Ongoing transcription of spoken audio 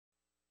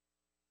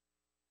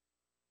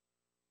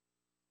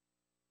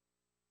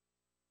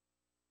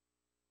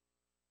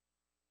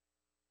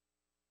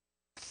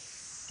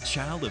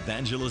Child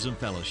Evangelism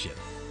Fellowship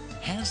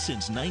has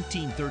since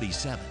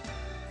 1937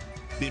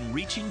 been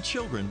reaching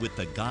children with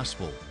the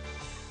gospel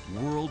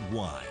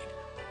worldwide.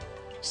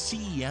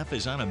 CEF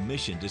is on a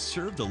mission to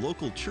serve the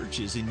local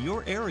churches in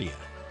your area.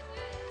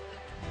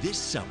 This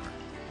summer,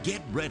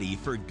 get ready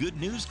for Good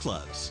News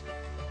Clubs,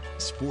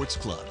 sports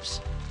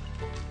clubs,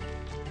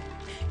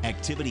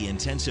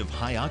 activity-intensive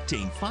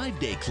high-octane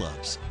 5-day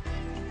clubs,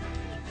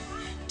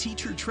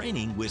 teacher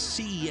training with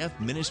CEF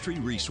ministry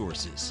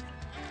resources,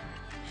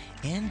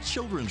 and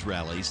children's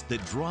rallies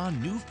that draw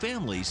new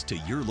families to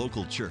your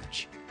local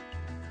church.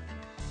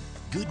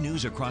 Good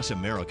News Across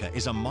America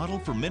is a model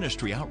for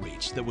ministry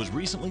outreach that was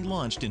recently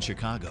launched in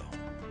Chicago.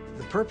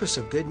 The purpose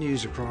of Good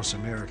News Across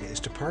America is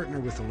to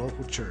partner with the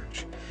local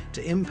church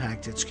to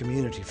impact its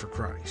community for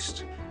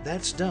Christ.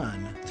 That's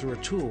done through a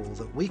tool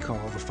that we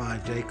call the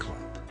 5-Day Club.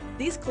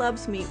 These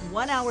clubs meet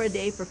 1 hour a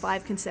day for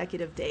 5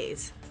 consecutive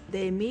days.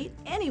 They meet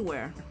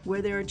anywhere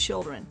where there are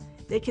children.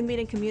 They can meet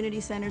in community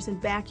centers, in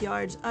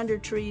backyards, under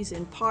trees,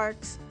 in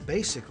parks.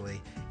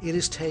 Basically, it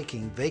is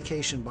taking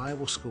Vacation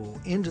Bible School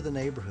into the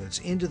neighborhoods,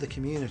 into the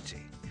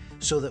community,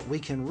 so that we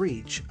can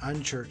reach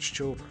unchurched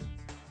children.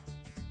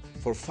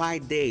 For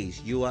 5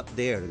 days, you up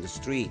there in the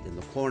street, in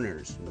the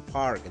corners, in the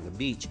park, in the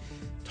beach,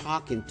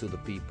 talking to the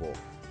people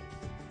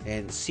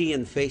and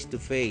seeing face to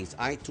face,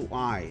 eye to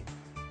eye.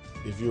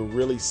 If you're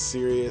really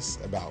serious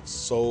about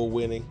soul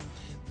winning,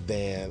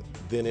 then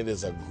it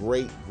is a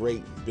great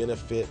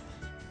benefit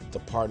to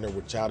partner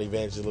with Child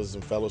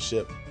Evangelism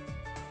Fellowship.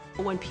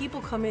 When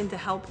people come in to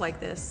help like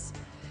this,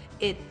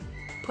 it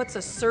puts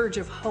a surge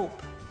of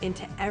hope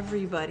into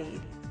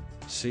everybody.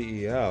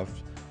 CEF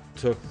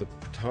took the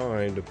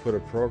time to put a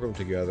program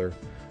together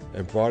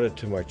and brought it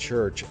to my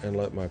church and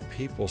let my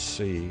people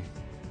see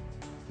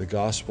the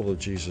gospel of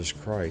Jesus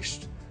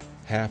Christ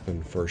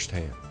happen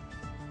firsthand.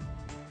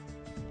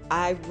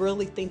 I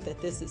really think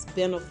that this is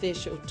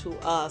beneficial to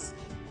us.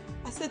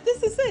 I said,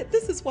 this is it.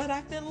 This is what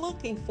I've been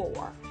looking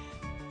for.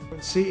 When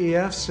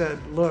CEF said,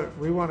 look,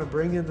 we want to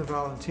bring in the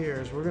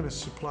volunteers, we're going to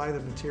supply the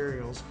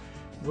materials,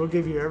 we'll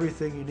give you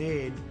everything you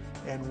need,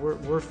 and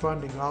we're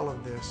funding all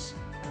of this.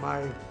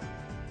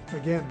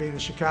 Again, being in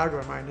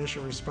Chicago, my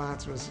initial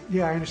response was,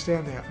 yeah, I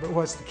understand that, but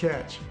what's the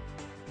catch?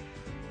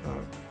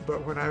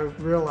 But when I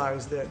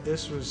realized that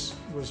this was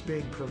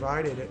being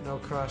provided at no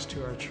cost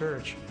to our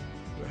church,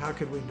 how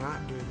could we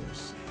not do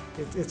this?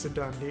 It's a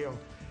done deal.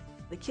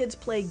 The kids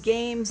play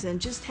games and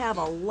just have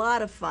a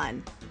lot of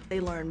fun. They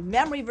learn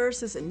memory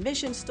verses and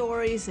mission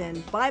stories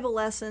and Bible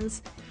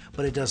lessons.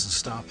 But it doesn't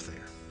stop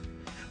there,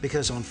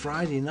 because on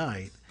Friday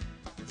night,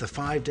 the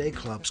 5-Day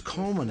Clubs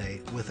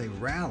culminate with a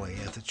rally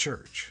at the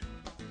church.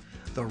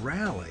 The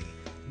rally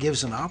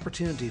gives an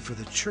opportunity for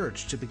the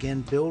church to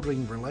begin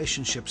building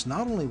relationships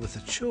not only with the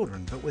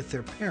children, but with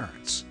their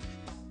parents.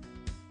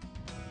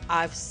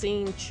 I've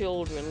seen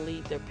children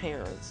lead their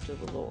parents to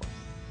the Lord.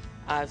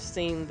 I've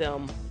seen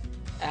them,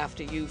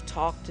 after you've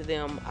talked to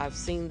them, I've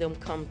seen them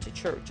come to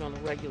church on a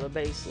regular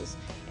basis,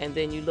 and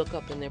then you look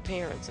up and their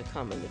parents are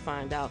coming to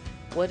find out,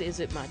 what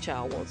is it my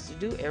child wants to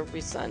do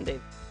every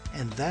Sunday?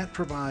 And that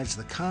provides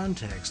the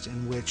context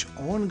in which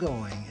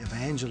ongoing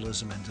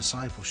evangelism and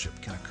discipleship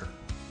can occur.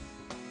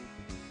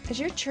 As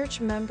your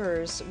church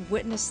members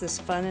witness this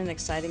fun and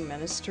exciting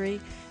ministry,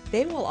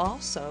 they will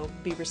also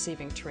be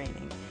receiving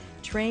training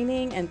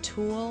and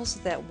tools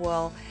that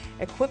will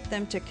equip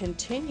them to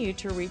continue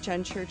to reach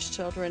unchurched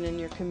children in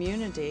your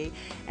community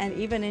and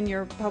even in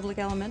your public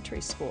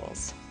elementary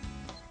schools.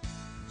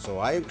 So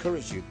I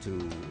encourage you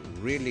to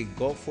really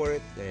go for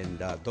it, and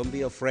don't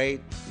be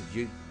afraid.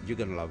 You're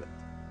going to love it.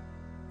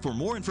 For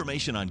more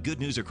information on Good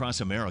News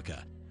Across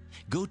America,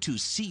 go to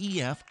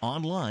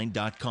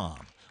cefonline.com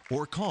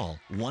or call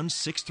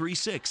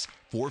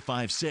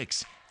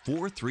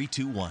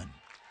 1-636-456-4321.